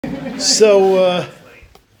So,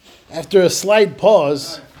 after a slight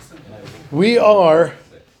pause, we are.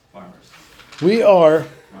 I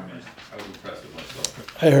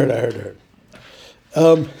heard.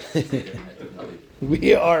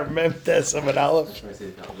 We are Memtes Amud Aleph.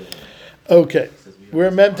 Okay,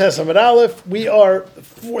 we're Memtes Amud Aleph. We are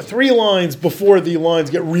 3 lines before the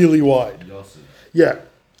lines get really wide. Yeah,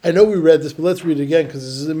 I know we read this, but let's read it again because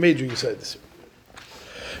this is a major Yisai.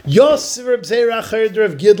 Yosef Reb Zera Chared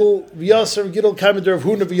Rav Gidl, Yosef Rav Gidl Kamed Rav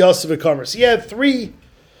Huna, Yosef Kamer. So you had 3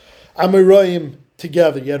 Amoraim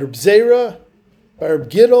together. You had Reb Zera by Rav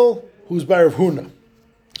Gidl, who's by Rav Huna.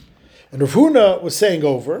 And Rav Huna was saying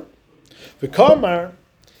over, V'kamar,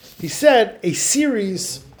 he said a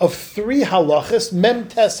series of 3 halachas, Mem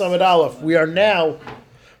Tes Amud Aleph. We're now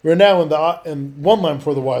in one line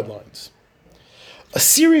before the wide lines. A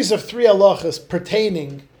series of 3 halachas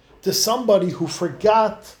pertaining to somebody who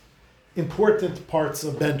forgot important parts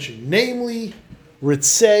of benching, namely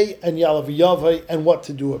Ritzei and Yalav Yavai, and what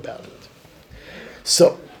to do about it.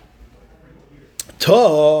 So,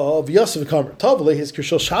 Tov Yosef Kamer Tov Lehis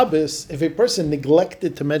Kishel Shabbos. If a person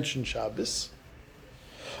neglected to mention Shabbos,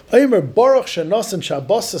 Aimer Baruch Shanasan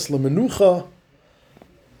Shabbos LeMenucha.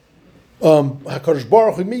 Hakadosh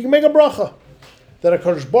Baruch Hu, you make a bracha that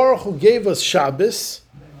Hakadosh Baruch Hu gave us Shabbos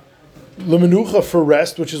LeMenucha for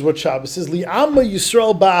rest, which is what Shabbos is. Li'ama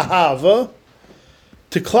Yisrael Ba'ahava,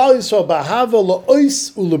 to Klal Yisrael Ba'ahava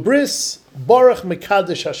La'ois U'Lebris Baruch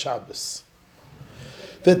Mekadesh HaShabbos.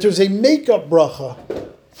 That there's a makeup bracha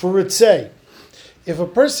for Ritzei. If a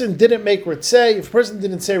person didn't make Ritzei, if a person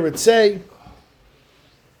didn't say Ritzei,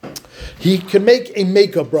 he can make a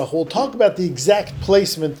makeup bracha. We'll talk about the exact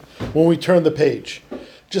placement when we turn the page.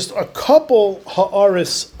 Just a couple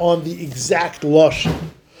ha'aris on the exact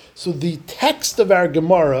lashon. So the text of our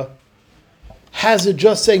Gemara has it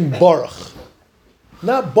just saying Baruch,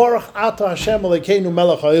 not Baruch Ata Hashem Elokeinu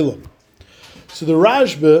Melech Ha'ilam. So the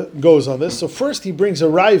Rashba goes on this. So first he brings a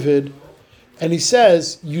Ravid, and he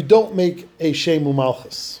says you don't make a Shem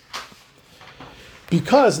U'Malchus.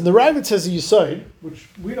 Because, and the Ravid says a Yisod, which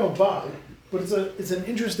we don't buy, but it's an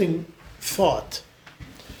interesting thought,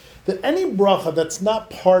 that any bracha that's not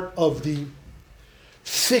part of the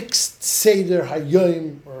fixed Seder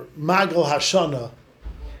Hayom or Magal Hashana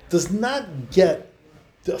does not get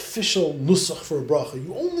the official nusach for a bracha.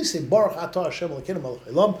 You only say Baruch Atah Hashem Elokeinu Melech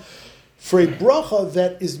Ha'ilam for a bracha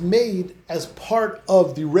that is made as part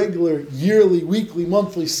of the regular yearly, weekly,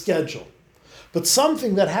 monthly schedule. But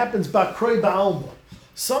something that happens Bakroi Ba'alma,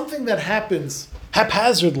 something that happens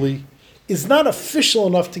haphazardly, is not official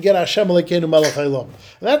enough to get Hashem Elokeinu Melech Ha'ilam.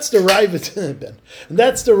 That's the Ravid Ben. And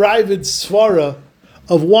that's the Ravid Svara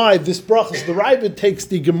of why this bracha. So the Ravid takes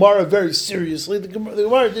the Gemara very seriously. The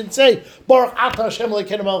Gemara didn't say Baruch Ata Hashem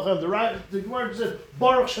Elokeinu Melech Ha'ilam. The Gemara said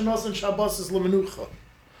Baruch Shanasan Shabbos LeMenucha.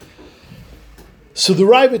 So the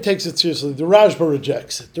Ravid takes it seriously. The Rashba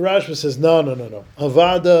rejects it. The Rashba says no.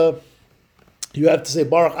 Avada, you have to say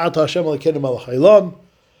Baruch Ata Hashem Elokeinu Melech Ha'ilam.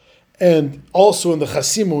 And also in the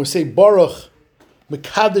Chasim, when we say Baruch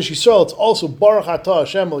Mekadesh Yisrael, it's also Baruch Ata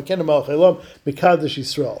Hashem Elokeinu Melech Ha'ilam Mekadesh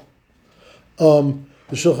Yisrael.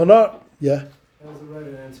 The Shulchan Aruch, yeah. That was the right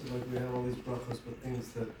answer. Like we have all these brachas, but things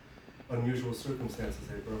that unusual circumstances.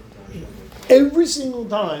 Baruch Ata Hashem. Every single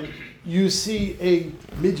time you see a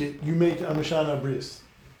midget, you make a Mashana Bris.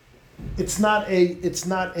 It's not a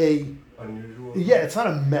Unusual. Yeah, it's not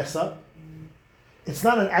a mess up. It's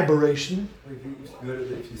not an aberration.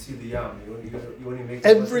 If you see the yam, you only make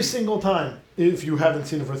every single time. If you haven't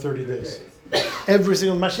seen it for 30 days, every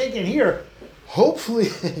single Mashake in here. Hopefully,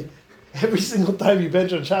 every single time you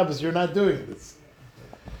bench on Shabbos, you're not doing this.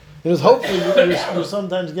 Because hopefully you're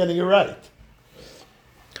sometimes getting it right.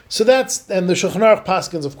 So that's, and the Shulchan Aruch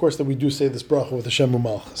paskins, of course, that we do say this bracha with Hashem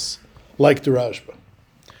U'Malchus, like the Rashba.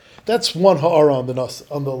 That's one ha'ara on the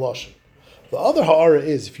lashon. The other ha'ara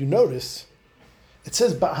is, if you notice, it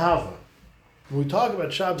says ba'hava. When we talk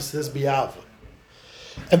about Shabbos, it says bi'ava.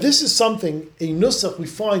 And this is something, a nusach we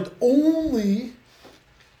find only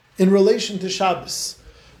in relation to Shabbos.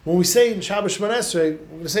 When we say in Shabbos Shemon Esrei, we're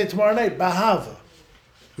going to say tomorrow night, ba'hava.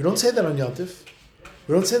 We don't say that on Yom Tov.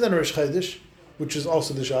 We don't say that on Rosh Chodesh, which is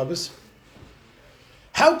also the Shabbos.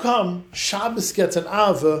 How come Shabbos gets an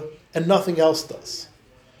ava and nothing else does?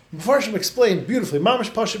 Mepharshim explained beautifully,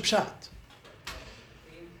 mamash pashut pshat.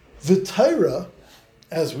 The Torah,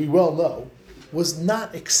 as we well know, was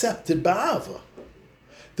not accepted by ava.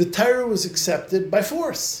 The Torah was accepted by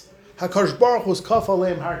force. HaKadosh Baruch Hu was kaf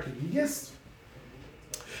aleim harki yigis,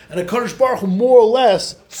 and HaKadosh Baruch Hu more or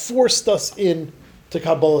less forced us in to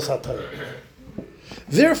Kabbalas HaTorah.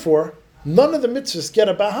 Therefore, none of the mitzvahs get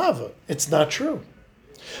a bahava. It's not true.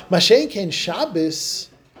 Mashenken Shabbos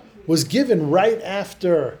was given right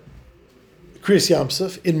after Kriyas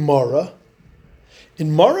Yamsuf in Mara.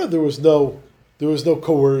 In Mara there was no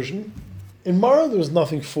coercion. In Mara there was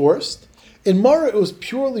nothing forced. In Mara it was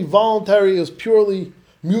purely voluntary, it was purely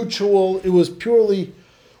mutual, it was purely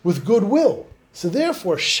with goodwill. So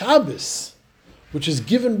therefore Shabbos, which is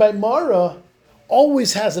given by Mara,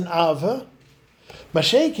 always has an Ava.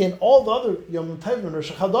 Mashenken, all the other Yom Tovim and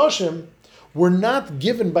Rosh Chodashim were not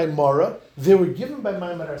given by Mara, they were given by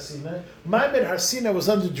Ma'amad Har Sinai. Ma'amad Har Sinai was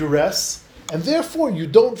under duress, and therefore you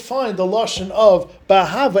don't find the lashon of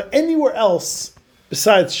Ba'ahava anywhere else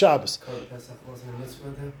besides Shabbos. Korban Pesach wasn't a mitzvah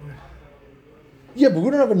at that point? Yeah, but we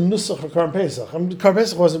don't have a nusach for Korban Pesach. I mean, Korban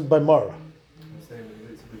Pesach wasn't by Mara. I'm saying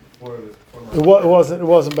it's before it was before It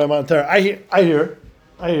wasn't by Mount Torah. I hear.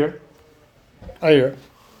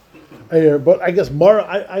 But I guess Mara,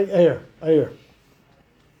 I hear.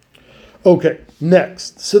 Okay,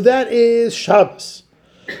 next. So that is Shabbos.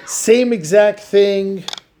 Same exact thing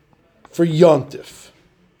for Yontif.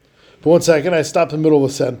 But 1 second, I stopped in the middle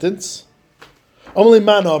of a sentence. Amalei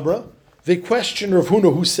Man Abra. They question Rav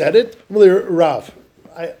Huna who said it. Amalei Rav.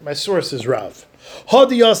 My source is Rav.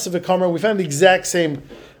 Hadi Yosef V'Kamer. We found the exact same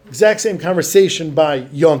conversation by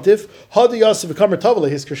Yontif. Hadi Yosef V'Kamer Tavale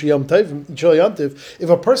his Krishi Yom Tov Yontif. If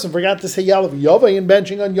a person forgot to say Yalav Yovay in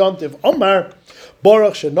benching on Yontif, Omar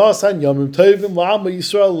Baruch Shenasan Yomim Tovim La'am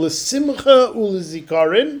Yisrael L'Simcha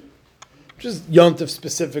U'L'Zikarin, which is Yontif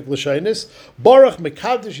specific l'shainis. Baruch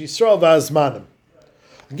Mekadosh Yisrael V'Azmanim.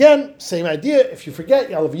 Again, same idea. If you forget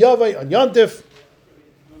Yalav Yovay on Yontif,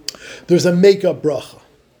 there's a makeup bracha.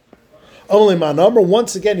 Only my number.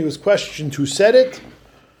 Once again, he was questioned who said it,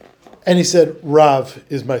 and he said, Rav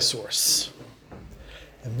is my source.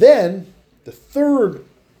 And then, the third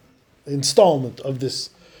installment of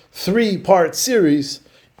this 3-part series,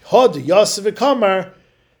 Hod Yosef V'Kamar,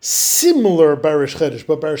 similar Barish Chedesh,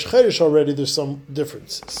 but Barish Chedesh already there's some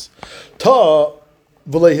differences. Ta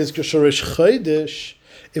V'lei his Rish Chedesh.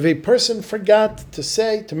 If a person forgot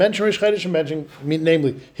to mention Rish Chedesh,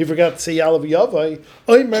 namely, he forgot to say Yalav Yavai,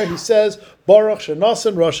 Omer, he says, Baruch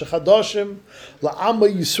Shenasan Rosh Chadashim La'ama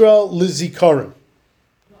Yisrael Lizikarim.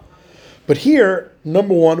 But here,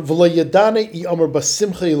 number 1, V'la Yadane I Amar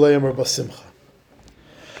Basimcha Ilay Amar Basimcha.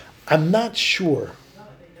 I'm not sure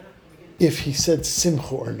if he said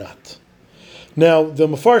Simcha or not. Now, the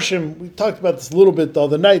Mefarshim, we talked about this a little bit the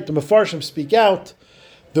other night, the Mefarshim speak out.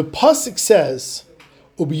 The Pasuk says,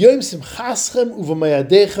 Ubiyom simchaschem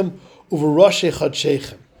uvamayadechem uvaroshe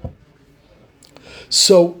chadshechem.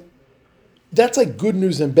 So that's like good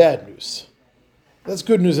news and bad news. That's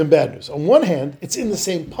good news and bad news. On one hand, it's in the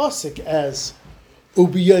same pasuk as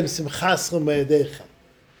Ubiyom simchaschem mayadechem.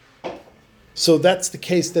 So that's the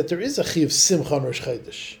case that there is a chi of simcha on Rosh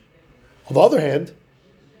Chodesh. On the other hand,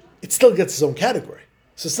 it still gets its own category.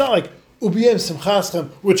 So it's not like Ubiyom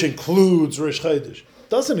simchaschem, which includes Rosh Chodesh.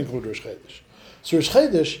 Doesn't include Rosh Chodesh. So Rosh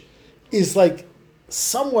Chodesh is like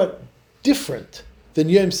somewhat different than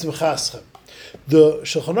Yom Simchaschem. The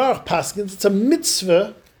Shulchan Aruch paskins, it's a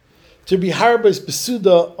mitzvah to be harbes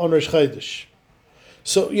besuda on Rosh Chodesh.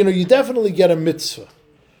 So, you definitely get a mitzvah.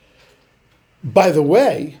 By the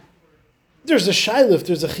way, there's a shailif,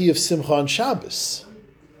 there's a chi of simcha on Shabbos.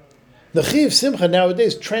 The chi of simcha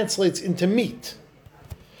nowadays translates into meat.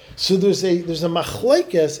 So there's a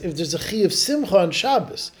machlekes if there's a chi of simcha on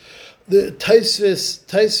Shabbos. The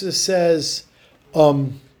Taisvis says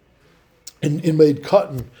in Meid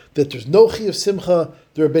Cotton that there's no chi of simcha.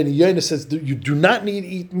 The Rabbeinu Yonah says that you do not need to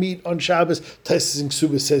eat meat on Shabbos. Taisvis in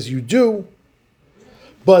Ksuba says you do.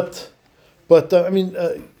 But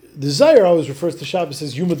the Zayar always refers to Shabbos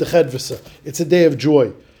as Yuma Dechedvasa. It's a day of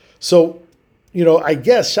joy. So, I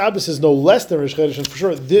guess Shabbos is no less than Rosh Chodesh, and for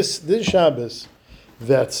sure this Shabbos,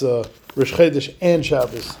 that's Rosh Chodesh and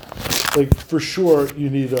Shabbos. Like for sure, you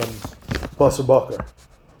need Basar Bakar.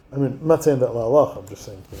 I'm not saying that la'alach. I'm just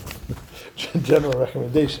saying general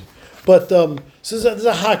recommendation. But so there's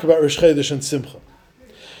a hak about Rosh Chodesh and Simcha.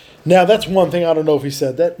 Now that's one thing. I don't know if he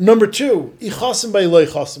said that. Number 2, ichasim by loy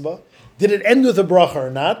chasim ba. Did it end with a bracha or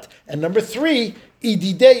not? And number 3,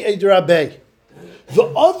 ididei edrabei. The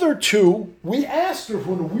other 2, we asked Rav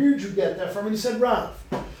Huna, where did you get that from? And he said Rav.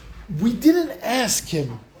 We didn't ask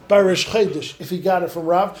him by Rosh Chodesh if he got it from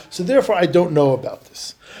Rav, so therefore I don't know about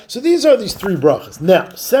this. So these are these 3 brachas. Now,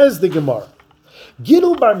 says the Gemara,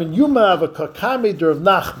 Gidul bar min Yuma avakakame de Rav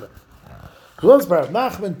Nachman. Gidul bar Rav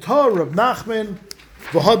Nachman, ta Rav Nachman,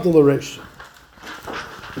 v'had l'reish.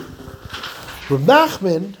 Rav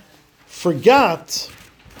Nachman forgot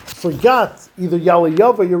either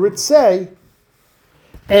Yalayava or Yeritzei,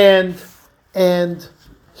 and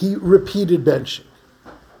he repeated benching.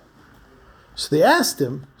 So they asked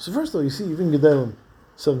him. So first of all, you see, even Gedalim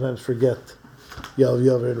sometimes forget Yalav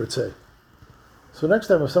Yava and Ritzei. So next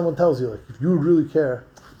time, if someone tells you, like, if you really care,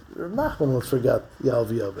 Nachman will forget Yalav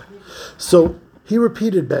Yava. So he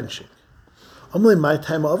repeated benching. Amalei my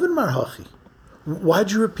time oven marhachi.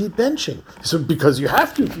 Why'd you repeat benching? He said, because you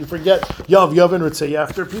have to. If you forget Yalav Yava and Ritzei, you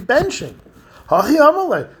have to repeat benching. Hachi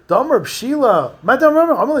amalei damar b'shila. My time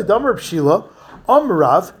amalei damar b'shila.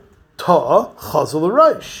 Amrav ta'a chazal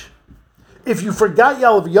reish. If you forgot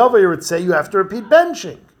Yalav Yava or Ritzei, you have to repeat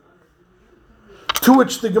benching. To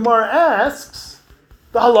which the Gemara asks,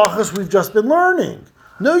 the halachas we've just been learning.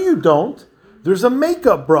 No, you don't. There's a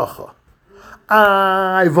makeup bracha.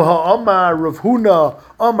 Amar Rav Huna,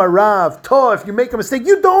 Amar Rav Ta. If you make a mistake,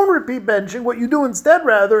 you don't repeat benching. What you do instead,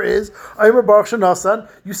 rather, is Aymer Baruch Shanasan.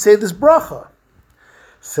 You say this bracha.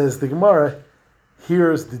 Says the Gemara.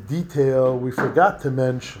 Here's the detail we forgot to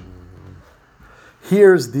mention.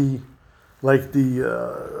 Here's the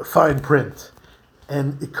fine print,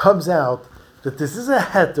 and it comes out that this is a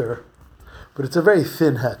heter, but it's a very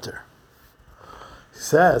thin heter. He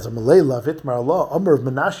says, Amalei lavit marla, Amar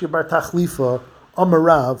Menashe bar Tachlifa,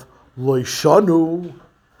 Amarav loishanu.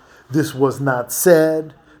 This was not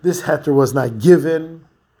said. This heter was not given.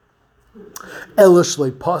 Elish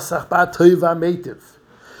leipasach ba'toiva meitiv.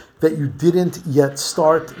 That you didn't yet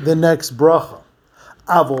start the next bracha.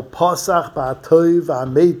 Avol pasach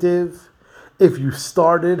ba'toiva meitiv. If you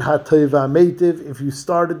started hatoiva meitiv, if you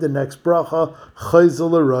started the next bracha,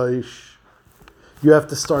 chayzel reish, you have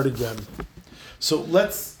to start again. So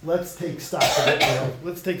let's take stock of what we have.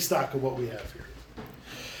 Let's take stock of what we have here.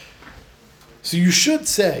 So you should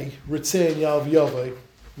say Ritzei and Yalav Yavai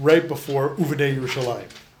right before Uvenei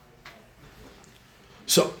Yerushalayim.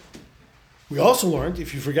 So we also learned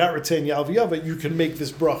if you forgot Ritzei and Yalav Yavai, you can make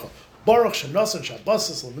this bracha. Baruch Shanasan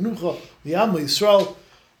Shabbasas L'Menucha Li'am Yisrael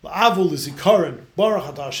La'avul L'Zikaron Baruch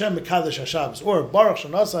Ata Hashem Mekadesh HaShabbos, or Baruch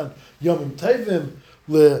Shanasan Yomim Tevim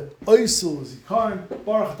Le'oisul L'Zikaron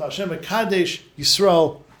Baruch Ata Hashem Mekadesh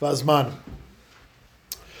Yisrael V'Azman.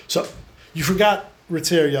 So you forgot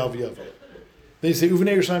Ritzei Yalav Yavai. They say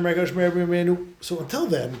Uvenei Yerushalayim Regash Me'er Menu. So until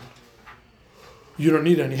then, you don't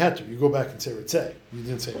need any heter. You go back and say Ritzei. You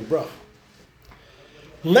didn't say any bracha.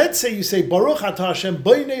 Let's say you say Baruch Ata Hashem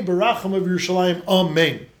B'nei Baracham of Yerushalayim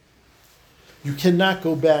Amen. You cannot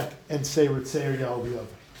go back and say Ritzei or Yalav Yavai.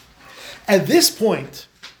 At this point,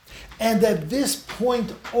 and at this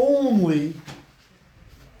point only,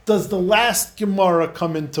 does the last Gemara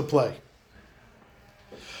come into play.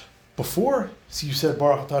 Before, so you said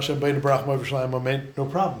Baruch Ata Hashem B'nei Baracham of Yerushalayim Amen. No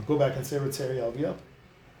problem. Go back and say Ritzei or Yalav Yavai.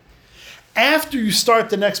 After you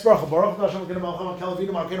start the next bracha, Baruch Ata Hashem B'nei Baracham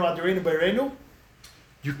Kalavinu Malkeinu Adoreinu B'Reinu,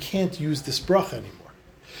 you can't use this bracha anymore.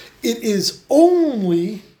 It is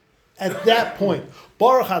only at that point,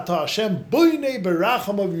 Baruch Ata Hashem B'nei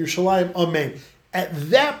Baracham of Yerushalayim Amen. At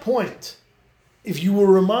that point, if you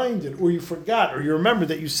were reminded, or you forgot, or you remember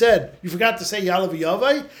that you forgot to say Yalav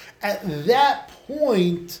Yavai, at that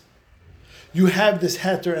point, you have this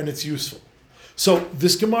heter and it's useful. So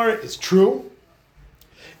this Gemara is true.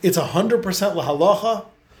 It's 100% lahalacha.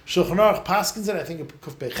 Shulchan Aruch paskins it, I think in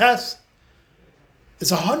Kuf Beches.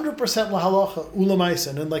 It's 100% lahalacha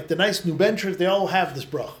ulamaisen, and like the nice new benchers, they all have this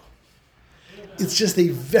bracha. It's just a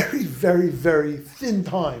very, very, very thin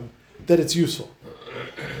time that it's useful.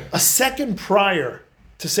 A second prior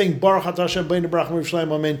to saying Baruch Ata Hashem B'nei Baracham of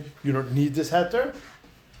Yerushalayim Amen, you don't need this heter.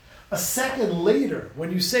 A second later,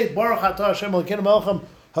 when you say Baruch Ata Hashem Malkeinu Melchem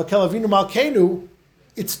Hakel Avinu Malkeinu,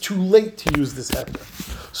 it's too late to use this heter.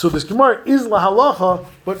 So this Gemara is lahalacha,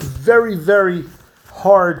 but very, very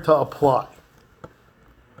hard to apply.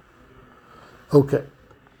 Okay.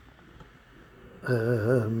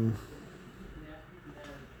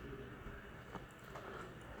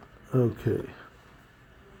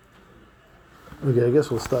 Okay, I guess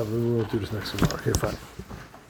we'll stop. We won't do this next one. Okay, fine.